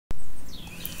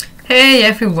Hey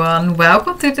everyone,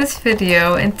 welcome to this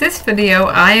video. In this video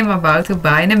I am about to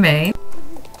buy Nemaine.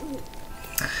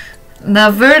 Now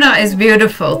Verna is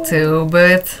beautiful too,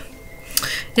 but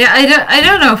yeah, I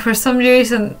don't know, for some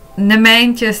reason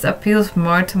Nemaine just appeals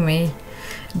more to me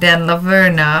than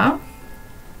Laverna.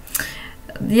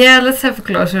 Yeah, let's have a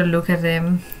closer look at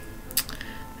him.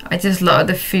 I just love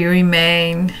the fiery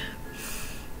mane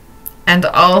and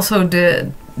also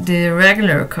the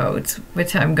regular coat,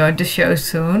 which I'm going to show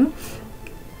soon.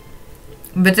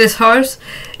 But this horse,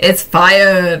 it's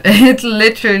fire. It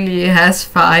literally has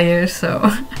fire, so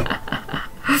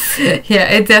yeah,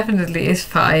 it definitely is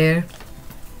fire.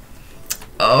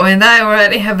 Oh, and I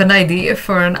already have an idea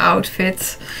for an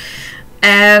outfit,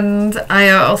 and I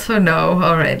also know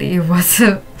already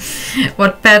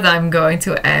what pet I'm going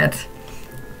to add,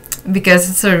 because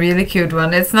it's a really cute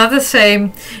one. It's not the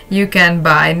same you can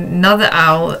buy, not the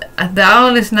owl. The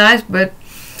owl is nice, but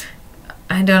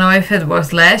I don't know if it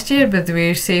was last year, but we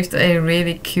received a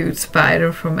really cute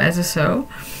spider from SSO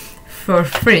for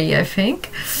free, I think.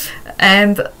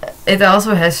 And it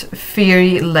also has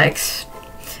fiery legs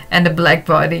and a black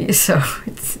body, so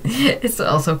it's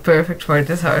also perfect for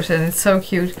this horse, and it's so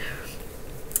cute.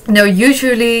 Now,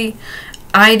 usually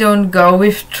I don't go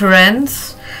with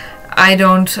trends. I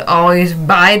don't always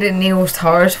buy the newest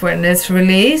horse when it's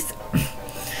released.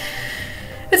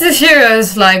 But this year I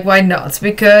was like, why not?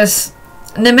 Because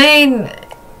Nemaine,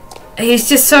 he's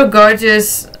just so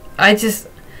gorgeous. I just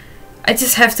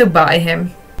have to buy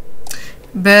him.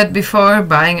 But before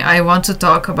buying, I want to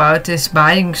talk about this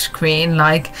buying screen.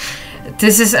 Like,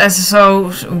 this is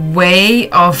SSO's way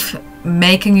of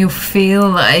making you feel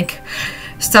like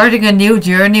starting a new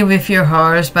journey with your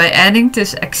horse by adding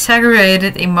this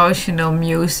exaggerated emotional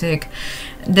music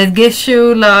that gives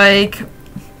you like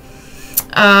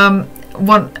a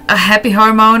happy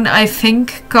hormone, I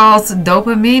think, called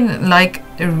dopamine.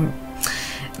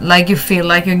 Like you feel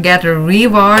like you get a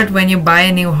reward when you buy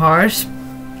a new horse.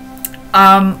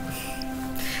 And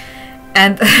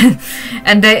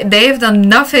and they've done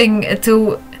nothing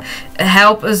to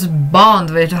help us bond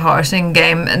with the horse in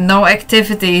game. No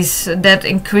activities that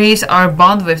increase our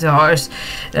bond with the horse,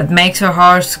 that makes our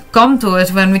horse come to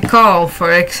us when we call,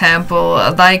 for example.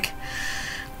 Like,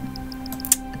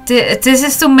 this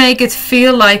is to make it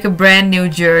feel like a brand new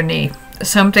journey.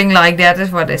 Something like that is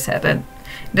what they said, and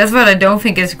that's what I don't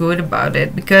think is good about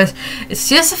it, because it's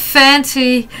just a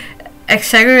fancy,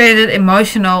 exaggerated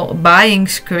emotional buying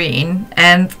screen,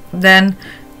 and then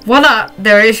voila,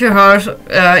 there is your horse.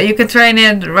 You can train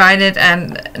it, ride it,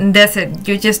 and that's it.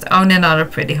 You just own another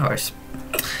pretty horse.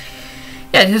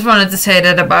 Yeah, I just wanted to say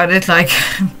that about it. Like,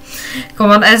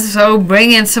 come on, SSO,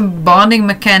 bring in some bonding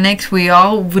mechanics. We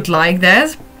all would like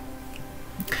that.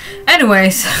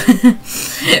 Anyways,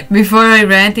 before I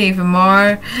rant even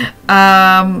more,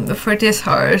 for this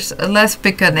horse, let's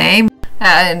pick a name.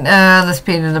 Let's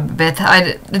speed it up a bit.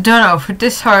 I don't know, for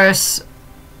this horse,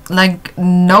 like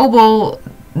Noble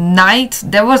Knight,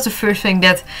 that was the first thing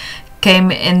that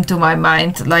came into my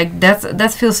mind. Like,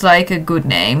 that feels like a good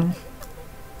name.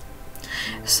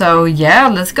 So yeah,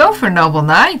 let's go for Noble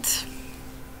Knight.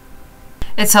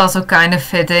 It's also kind of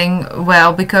fitting,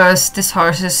 well, because this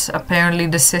horse is apparently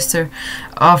the sister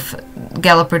of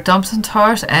Galloper Thompson's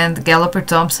horse, and Galloper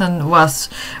Thompson was,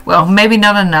 well, maybe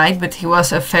not a knight, but he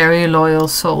was a very loyal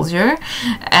soldier,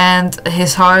 and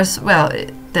his horse, well,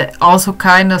 also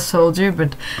kind of soldier,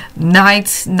 but knight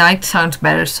sounds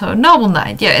better, so Noble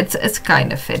Knight, yeah, it's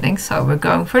kind of fitting, so we're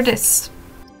going for this.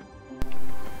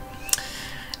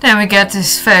 Then we get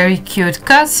this very cute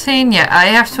cutscene. Yeah, I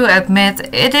have to admit,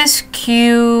 it is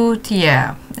cute.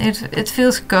 Yeah, it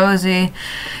feels cozy.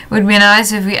 Would be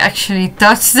nice if we actually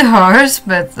touch the horse,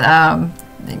 but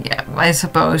yeah, I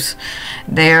suppose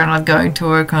they are not going to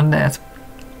work on that.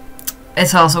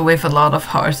 It's also with a lot of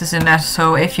horses in that,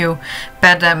 so if you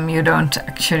pet them, you don't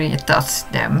actually touch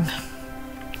them.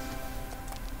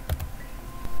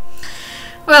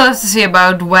 We'll have to see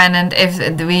about when and if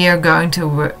we are going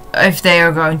to if they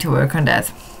are going to work on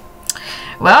that.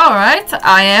 Well, alright,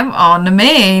 I am on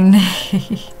Nemaine.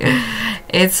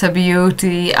 It's a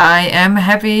beauty. I am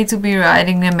happy to be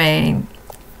riding Nemaine.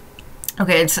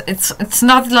 Okay, it's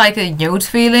not like a huge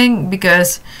feeling,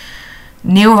 because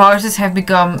new horses have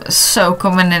become so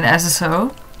common in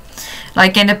SSO.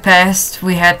 Like in the past,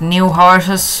 we had new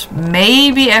horses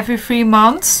maybe every 3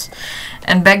 months.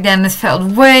 And back then it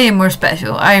felt way more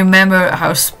special. I remember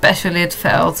how special it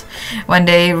felt when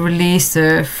they released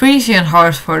the Frisian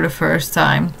horse for the first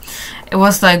time. It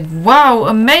was like, wow,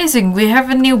 amazing, we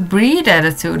have a new breed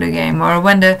added to the game. Or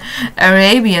when the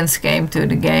Arabians came to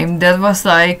the game, that was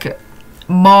like,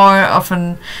 more of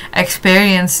an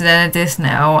experience than it is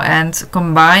now, and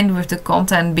combined with the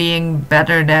content being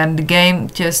better than the game,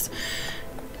 just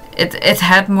it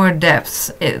had more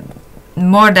depth.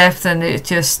 More depth than it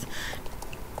just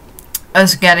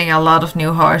us getting a lot of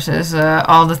new horses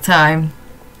all the time.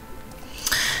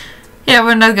 Yeah,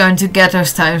 we're not going to get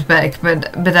those times back,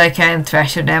 but I can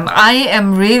treasure them. I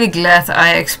am really glad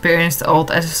I experienced old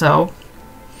SSO.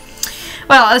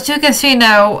 Well, as you can see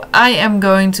now, I am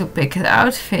going to pick an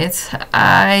outfit.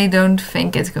 I don't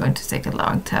think it's going to take a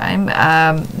long time.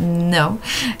 No.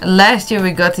 Last year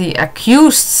we got the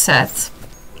Accused set.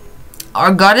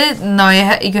 Or got it? No,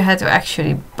 you had to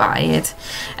actually buy it.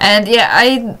 And yeah,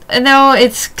 I know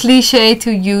it's cliche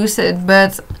to use it,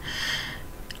 but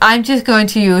I'm just going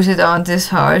to use it on this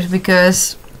horse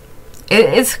because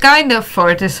it's kind of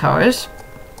for this horse.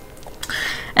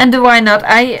 And why not?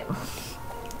 I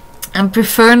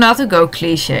prefer not to go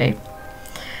cliche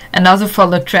and not to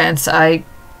follow trends. I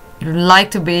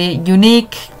like to be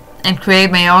unique and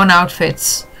create my own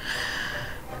outfits.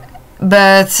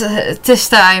 But this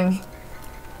time,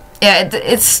 yeah,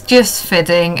 it's just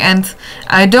fitting, and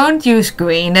I don't use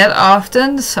green that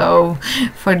often, so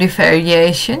for the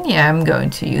variation, yeah, I'm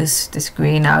going to use this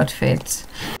green outfit.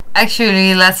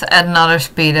 Actually, let's add another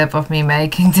speed up of me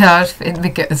making the outfit,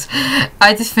 because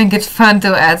I just think it's fun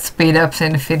to add speed ups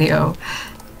in the video.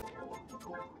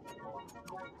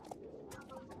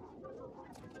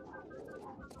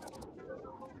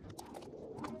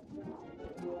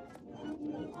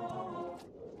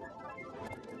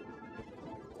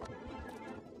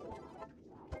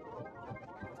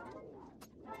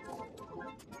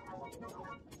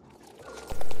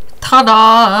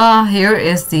 Ta-da! Here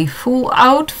is the full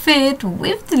outfit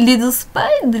with the little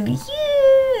spider.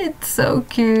 Yeah, it's so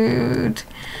cute.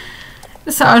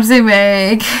 The sounds they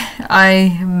make,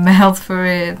 I melt for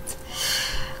it.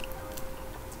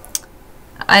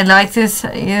 I like this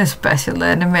special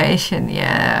animation,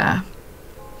 yeah.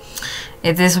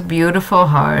 It is a beautiful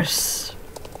horse.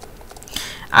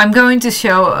 I'm going to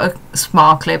show a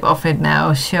small clip of it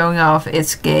now, showing off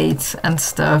its gait and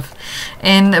stuff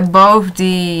in both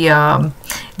the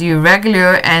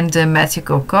regular and the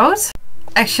magical coat.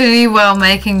 Actually, while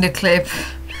making the clip,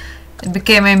 it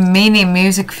became a mini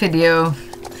music video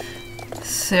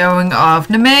showing off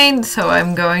Nemaine, so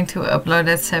I'm going to upload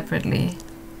that separately.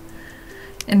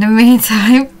 In the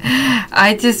meantime,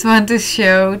 I just want to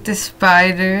show the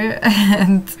spider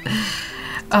and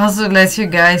also let you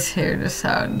guys hear the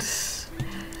sounds.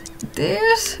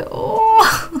 There's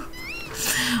oh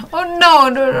no,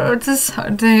 the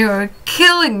sound, they are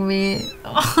killing me.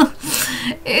 Oh,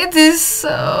 it is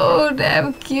so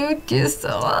damn cute, just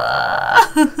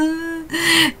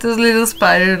those little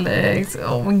spider legs.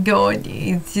 Oh my god,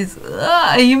 it's just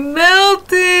I'm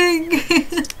melting.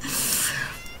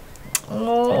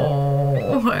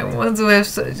 Oh, I want to have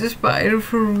such a spider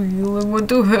for real. I want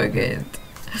to hug it.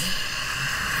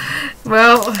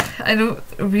 Well, I know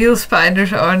real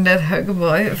spiders aren't that huggable.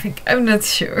 I'm not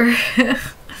sure.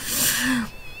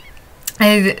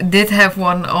 I did have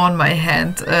one on my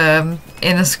hand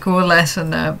in a school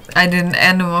lesson. I did an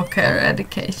animal care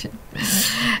education,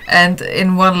 and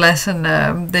in one lesson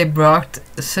they brought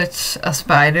such a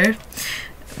spider,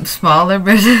 smaller,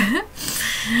 but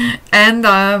and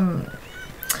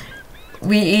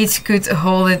we each could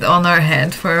hold it on our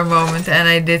hand for a moment, and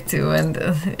I did too, and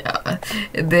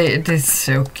it is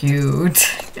so cute.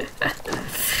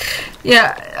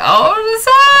 Yeah, oh, the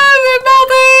sun,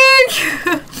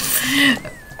 nothing!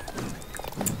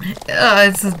 Oh,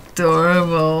 it's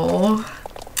adorable.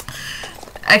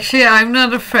 Actually, I'm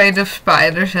not afraid of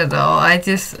spiders at all. I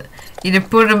just either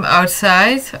put them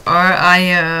outside, or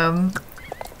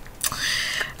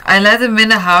I let them in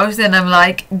the house, and I'm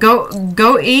like,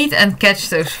 go eat and catch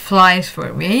those flies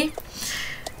for me.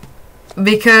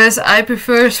 Because I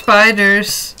prefer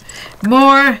spiders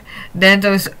more than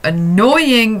those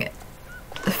annoying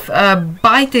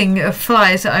biting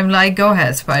flies. I'm like, go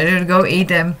ahead, spider, go eat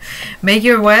them. Make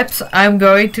your webs. I'm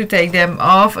going to take them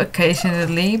off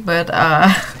occasionally, but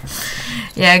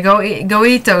yeah, go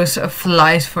eat those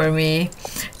flies for me,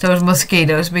 those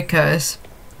mosquitoes, because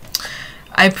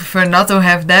I prefer not to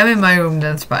have them in my room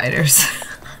than spiders.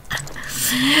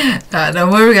 Don't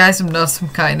worry guys, I'm not some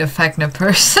kind of Vecna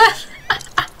person.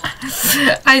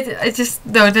 I just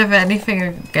don't have anything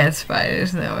against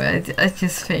spiders, no. I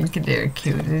just think they're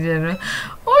cute in general.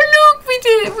 Oh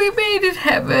look, we made it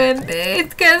happen.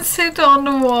 It can sit on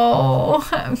the wall.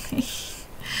 I mean,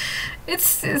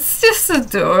 it's just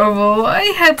adorable.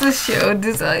 I had to show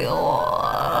this.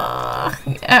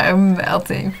 I'm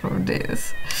melting from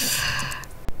this.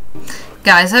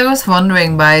 Guys, I was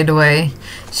wondering, by the way,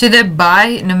 should I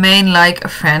buy Nemaine like a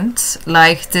friend,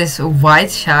 like this white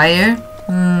Shire?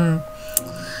 I'm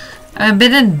a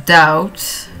bit in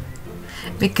doubt,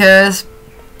 because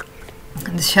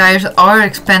the Shires are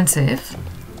expensive.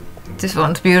 This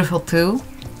one's beautiful too.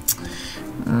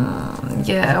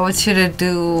 Yeah, what should I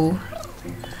do?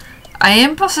 I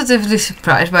am positively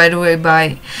surprised, by the way,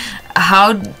 by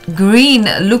how green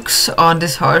looks on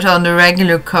this horse, on the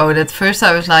regular coat. At first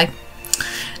I was like,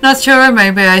 not sure,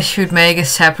 maybe I should make a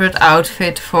separate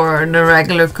outfit for the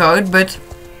regular coat, but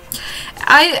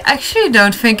I actually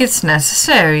don't think it's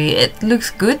necessary. It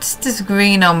looks good, this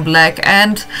green on black,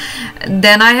 and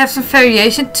then I have some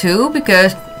variation too,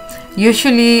 because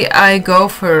usually I go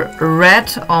for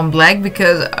red on black,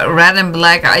 because red and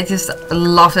black, I just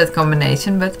love that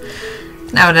combination, but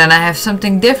now then I have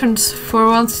something different for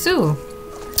once too.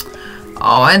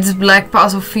 Oh, and this black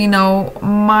Pasolfino,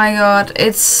 my god,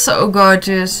 it's so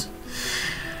gorgeous.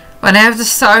 When I have the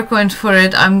star coins for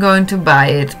it, I'm going to buy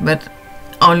it, but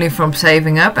only from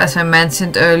saving up, as I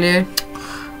mentioned earlier.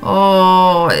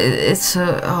 Oh, it's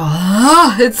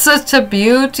such a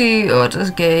beauty. Oh,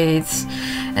 those gates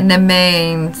and the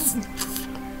mains.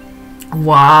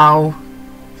 Wow.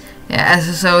 Yeah,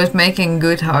 SSO is making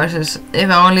good horses.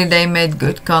 If only they made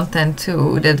good content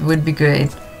too, that would be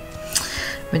great.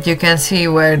 But you can see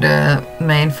where the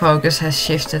main focus has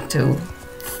shifted to.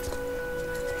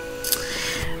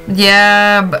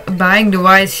 Yeah, buying the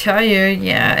white Shire,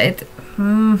 yeah,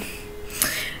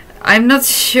 I'm not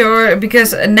sure,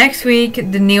 because next week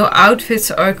the new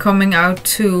outfits are coming out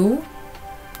too.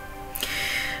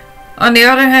 On the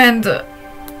other hand,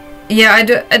 yeah, I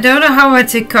don't know how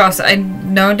much it costs. I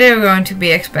know they're going to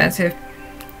be expensive.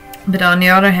 But on the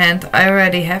other hand, I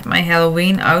already have my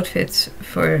Halloween outfits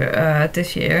for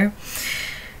this year.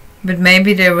 But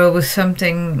maybe there will be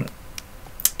something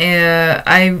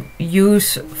I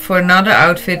use for another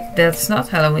outfit that's not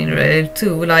Halloween related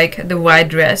too. Like the white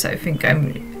dress, I think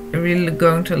I'm really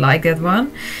going to like that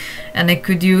one. And I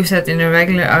could use that in a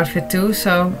regular outfit too.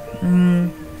 So,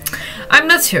 I'm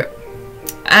not sure.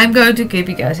 I'm going to keep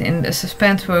you guys in the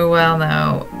suspense for a while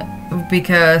now.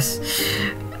 Because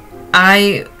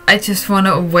I just want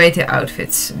to wait the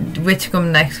outfits which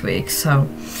come next week. So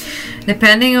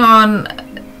depending on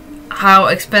how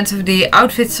expensive the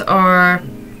outfits are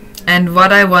and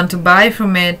what I want to buy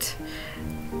from it,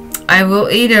 I will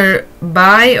either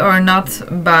buy or not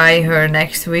buy her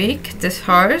next week, this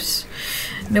horse,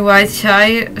 the white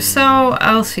Shire. So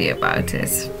I'll see about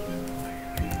it.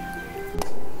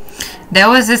 That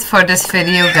was it for this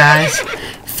video, guys.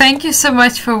 Thank you so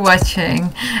much for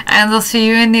watching, and I'll see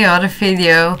you in the other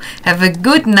video. Have a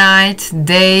good night,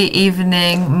 day,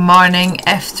 evening, morning,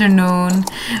 afternoon,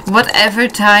 whatever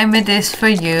time it is for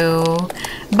you.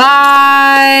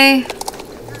 Bye!